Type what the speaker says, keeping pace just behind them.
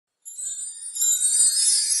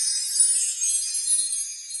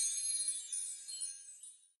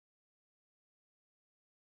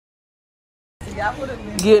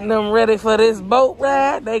Getting them ready for this boat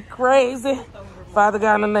ride. They crazy. Father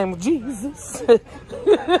God, in the name of Jesus.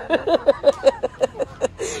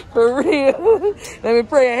 For real. Let me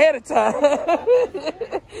pray ahead of time.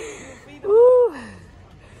 Woo.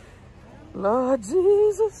 Lord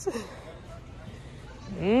Jesus.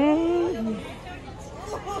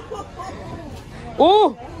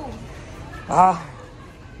 Ooh.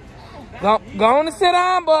 Go on and sit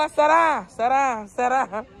down, boy. Sit down. Sit down. Sit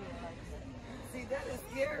down. See, that is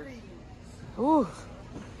scary. Ooh.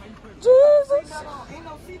 Jesus. Ain't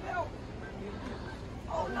no seatbelt.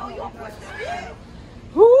 Oh, no, you don't push the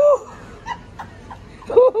Ooh.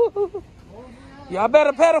 Y'all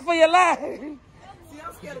better pedal for your life. See,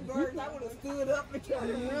 I'm scared of birds. I would have stood up and tried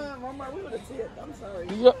to run. Mama, we would have tipped. I'm sorry.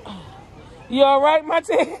 You all right, my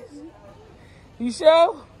Tess? You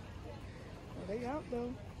sure? Well, they out,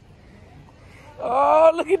 though.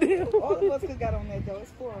 Oh, look at them. All of us could got on that, though. It's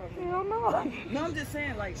 4 of them. Hell no. No, I'm just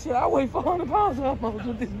saying, like... Shit, I weigh 400 pounds almost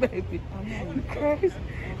with this baby. You crazy?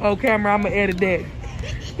 Oh, camera, I'm going to edit that.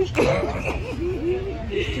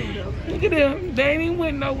 Look at them. They ain't even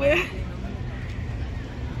went nowhere.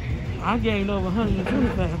 I gained over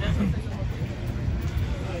 125.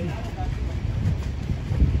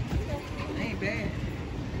 Ain't bad.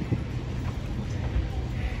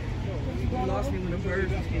 You lost me when the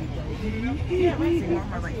birds was getting close. Yeah,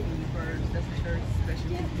 Mama like eating birds. That's what her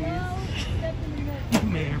specialty is.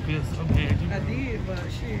 Man, I feel so bad. I did, but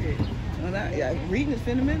shit. Well, reading is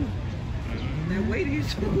phenomenal. That weight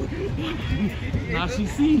is too. Now she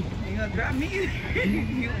see. You gonna drop me?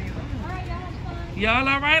 Y'all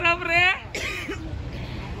all right over there?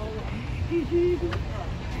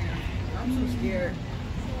 I'm so scared.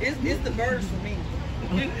 It's the birds for me.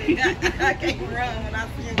 I can't run when I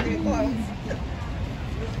see them get close.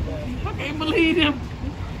 I can't believe them.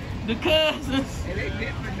 The cousins. And they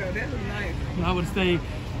different though. That's nice. I would say,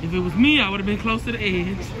 if it was me, I would have been close to the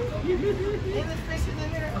edge. There's fishes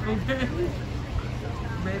in there. Okay.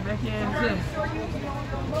 Baby, back here and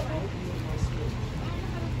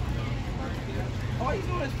all you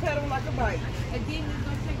doing is pedal like a bike. Again, it's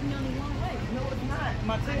gonna take me only one way. No, it's not.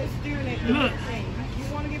 My tail's steering it. Look. You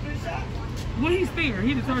want to give it a shot? what he steering?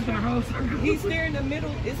 He just turned in the whole circle. He's steering the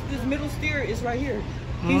middle. It's this middle steer is right here.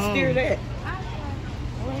 He steered that.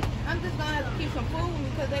 I'm just gonna have to keep some food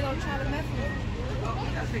because they're gonna try to mess with me. Oh,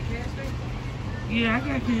 that's a cash thing. Yeah, I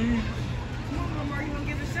got cash. Come on, Mama, you gonna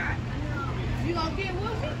give it a shot? You gonna get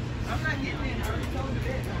with me? I'm not getting in. I already told you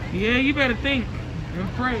that. Yeah, you better think and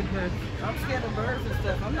pray, cause I'm scared of birds and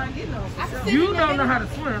stuff. I'm not getting on for sure. you don't know how to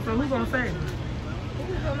swim, so who's gonna save you?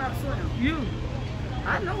 Who don't know how to swim? You.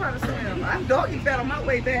 I know how to swim. I'm doggy paddle my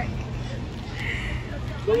way back.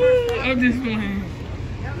 I'm just playing.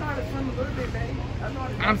 Yeah, I know how to swim a little bit, baby. I know how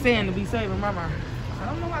to I'm saying to be saving Mama. I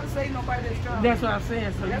don't know how to save nobody that's strong. That's what I'm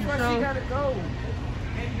saying. So That's you why know, she gotta go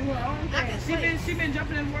and do her own thing. She been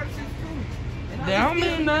jumping in water since 2. that don't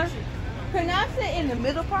mean nothing. Pronounce it in the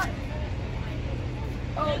middle part.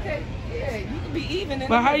 Oh, okay. Yeah, you can be even in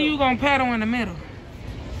But the how middle. you gonna paddle in the middle?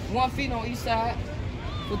 1 feet on each side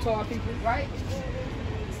for tall people, right?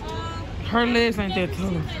 Her legs ain't that tall. I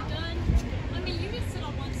mean, you can sit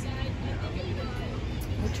on one side.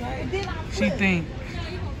 We'll try it. Then I She think. No,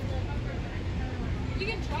 you won't flip. You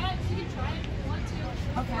can try it. You can try it if you want to.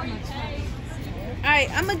 Before you pay. Alright,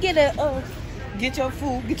 I'm gonna get a Get your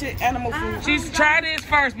food, get your animal food. She's try this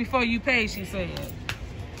first before you pay, she said.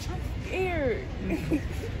 scared.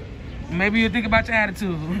 Maybe you think about your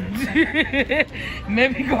attitude.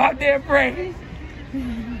 Maybe go out there and pray.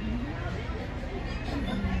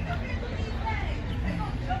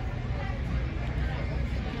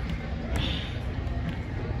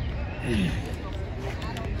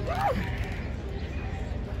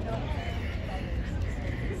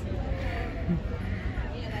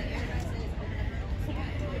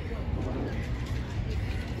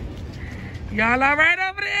 Y'all all right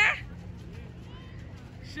over there?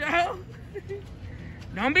 Sure.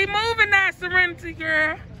 Don't be moving now, Serenity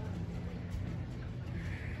girl.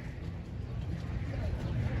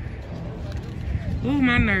 Ooh,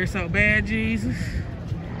 my nerves so bad, Jesus.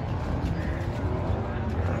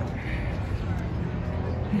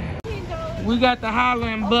 We got the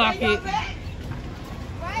hollering bucket. Right,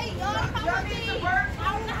 y'all come with me. I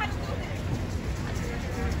don't know how to do this.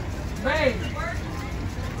 Babe.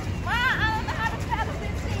 Why? I don't know how to paddle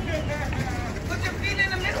this thing. Put your feet in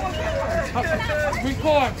the middle of it.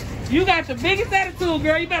 Record. You got the biggest attitude,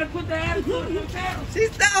 girl. You better put the attitude in your channel.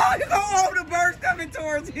 She's oh, you gonna hold the birds coming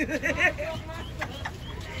towards you.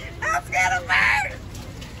 I'm scared of birds.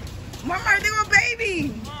 Mama, they a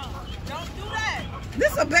baby. Don't do that.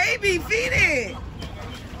 This a baby. Feed it.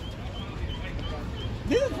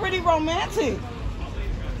 This is pretty romantic.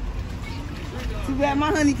 Too bad my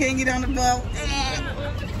honey can't get on the boat.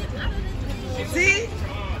 See?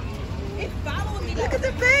 It's following me. Look at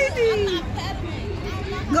the baby.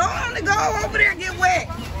 Go on and go over there and get wet.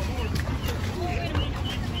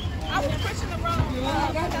 I was pushing the wrong.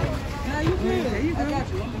 No, you good. There you go. I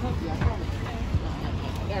got you. I'm gonna help you. I promise.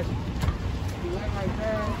 I got you. You like my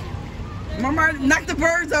dad? Mama, knock the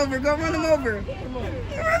birds over. Go run them over. Run them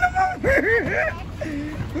over.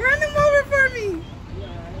 Run them over for me.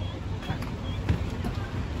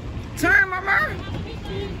 Turn, Mama.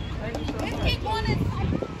 Let's keep going inside.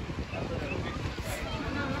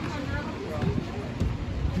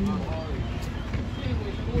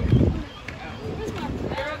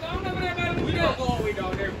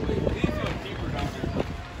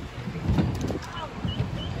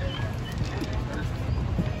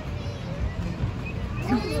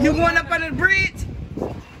 You going up under the bridge?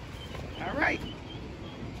 All right.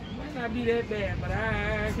 Might not be that bad, but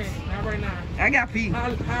I can't. Not right now. I got pee.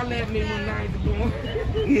 I'll let me when nights are going.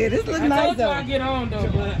 Yeah, this looks I nice told you though. I get on though,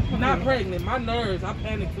 but I'm not pregnant. My nerves, I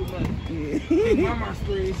panic too much. Yeah. Mama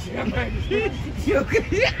screams. You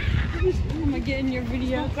okay? Am I getting your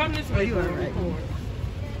video? Come this way. You all right?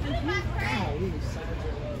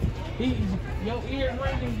 Your ears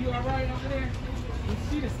ringing. You all right over there?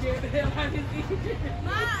 She done scared the hell out of his ears. No, I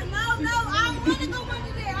want to go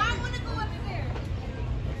under there. I want to go under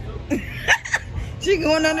there. She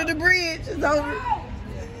going under the bridge. It's over.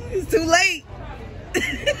 It's too late.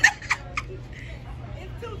 It's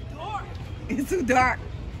too dark. It's too dark.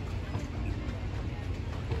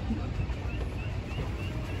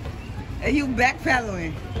 Are you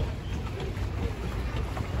backpedaling?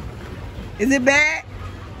 Is it bad?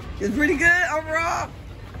 It's pretty good overall.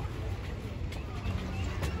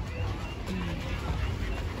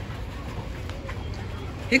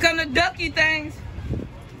 Here come the ducky things.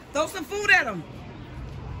 Throw some food at them.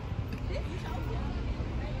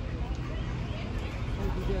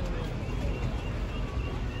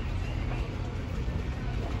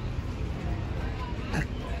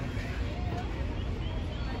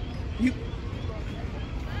 You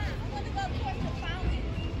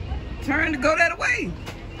turn to go that way.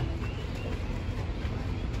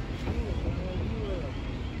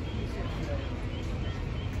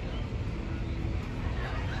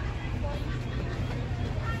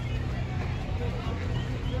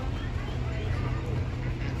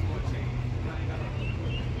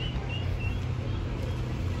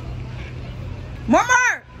 One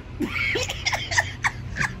more.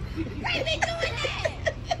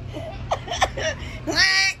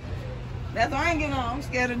 That's why I ain't getting on. I'm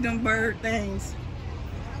scared of them bird things.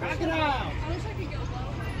 Crocodile. I wish I could go low.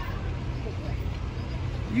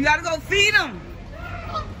 You gotta go feed them.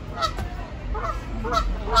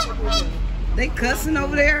 They cussing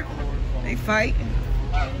over there. They fighting.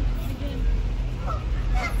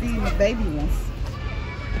 Feeding the baby ones.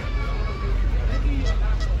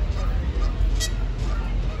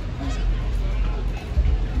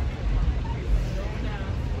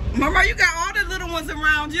 Mama, you got all the little ones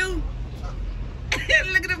around you.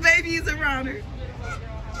 Look at the babies around her.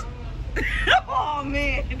 Oh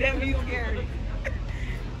man, that be scary.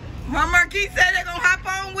 Mama, Keith said they're gonna hop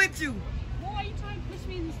on with you. Why are you trying to push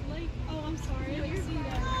me in this lake? Oh, I'm sorry. I didn't see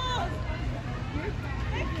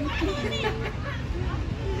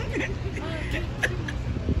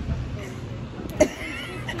that.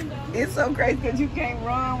 It's so crazy because you can't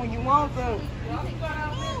run when you want to.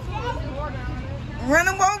 Run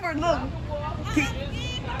them over, look.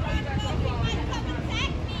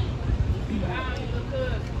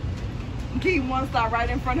 Keith one start right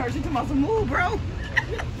in front of her. She talking about some move, bro.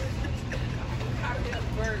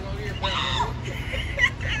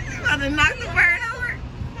 About to knock the bird over.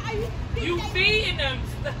 You feeding them.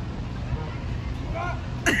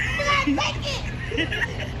 Take it.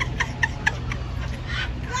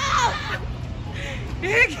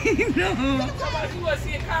 Heck, no. Somebody you want to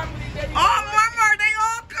see a comedy? Oh, Mama, they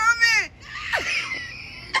all coming.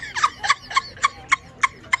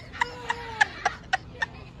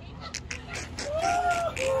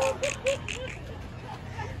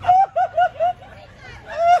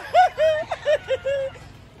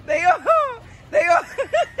 They all. That's the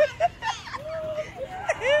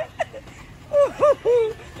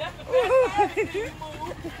best part. You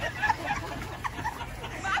move.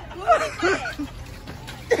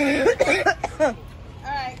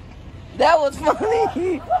 Alright. That was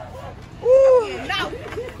funny. Woo.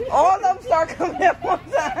 All of them start coming at one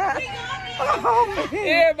time. Oh, man.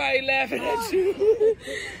 Everybody laughing at you.